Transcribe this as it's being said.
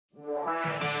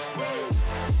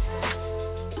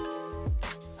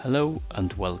Hello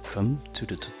and welcome to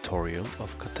the tutorial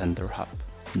of Catenda Hub.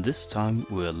 This time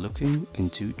we are looking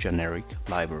into generic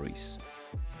libraries.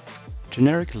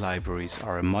 Generic libraries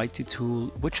are a mighty tool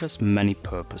which has many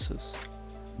purposes.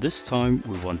 This time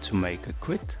we want to make a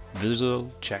quick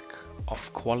visual check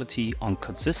of quality and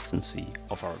consistency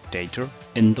of our data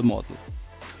in the model.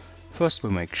 First, we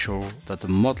make sure that the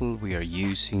model we are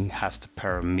using has the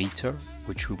parameter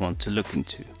which we want to look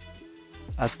into.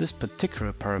 As this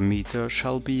particular parameter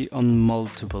shall be on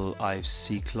multiple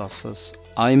IFC classes,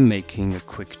 I'm making a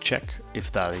quick check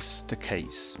if that is the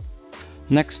case.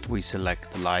 Next, we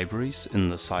select the libraries in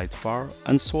the sidebar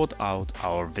and sort out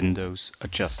our Windows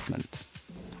adjustment.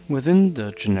 Within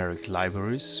the generic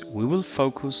libraries, we will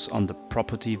focus on the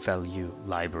property value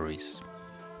libraries.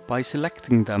 By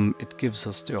selecting them, it gives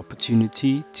us the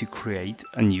opportunity to create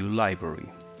a new library.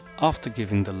 After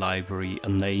giving the library a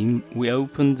name, we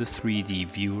open the 3D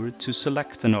viewer to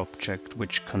select an object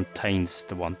which contains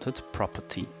the wanted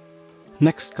property.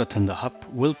 Next, Catenda Hub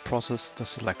will process the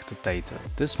selected data.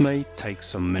 This may take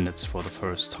some minutes for the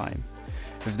first time.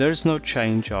 If there is no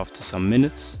change after some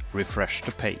minutes, refresh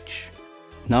the page.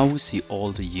 Now we see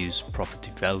all the used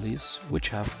property values which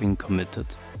have been committed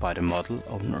by the model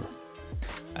owner.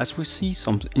 As we see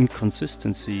some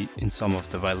inconsistency in some of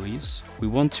the values, we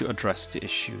want to address the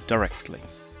issue directly.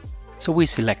 So we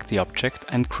select the object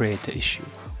and create the issue,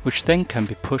 which then can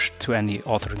be pushed to any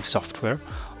authoring software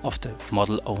of the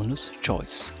model owner's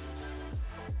choice.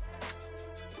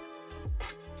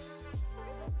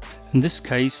 In this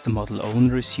case, the model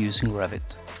owner is using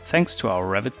Revit. Thanks to our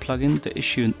Revit plugin, the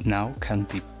issue now can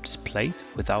be displayed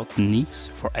without the needs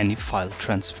for any file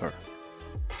transfer.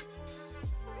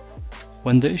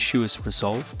 When the issue is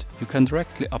resolved, you can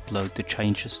directly upload the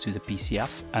changes to the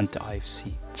BCF and the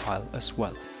IFC file as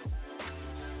well.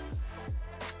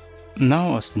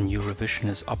 Now, as the new revision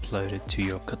is uploaded to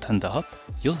your Catenda Hub,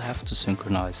 you'll have to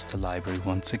synchronize the library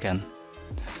once again.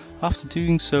 After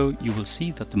doing so, you will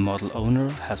see that the model owner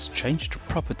has changed the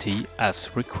property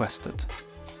as requested.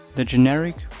 The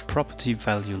generic property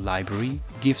value library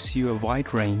gives you a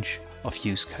wide range of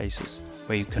use cases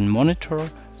where you can monitor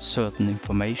certain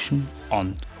information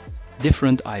on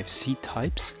different IFC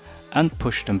types and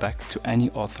push them back to any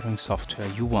authoring software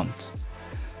you want.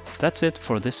 That's it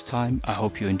for this time. I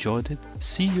hope you enjoyed it.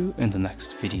 See you in the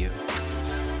next video.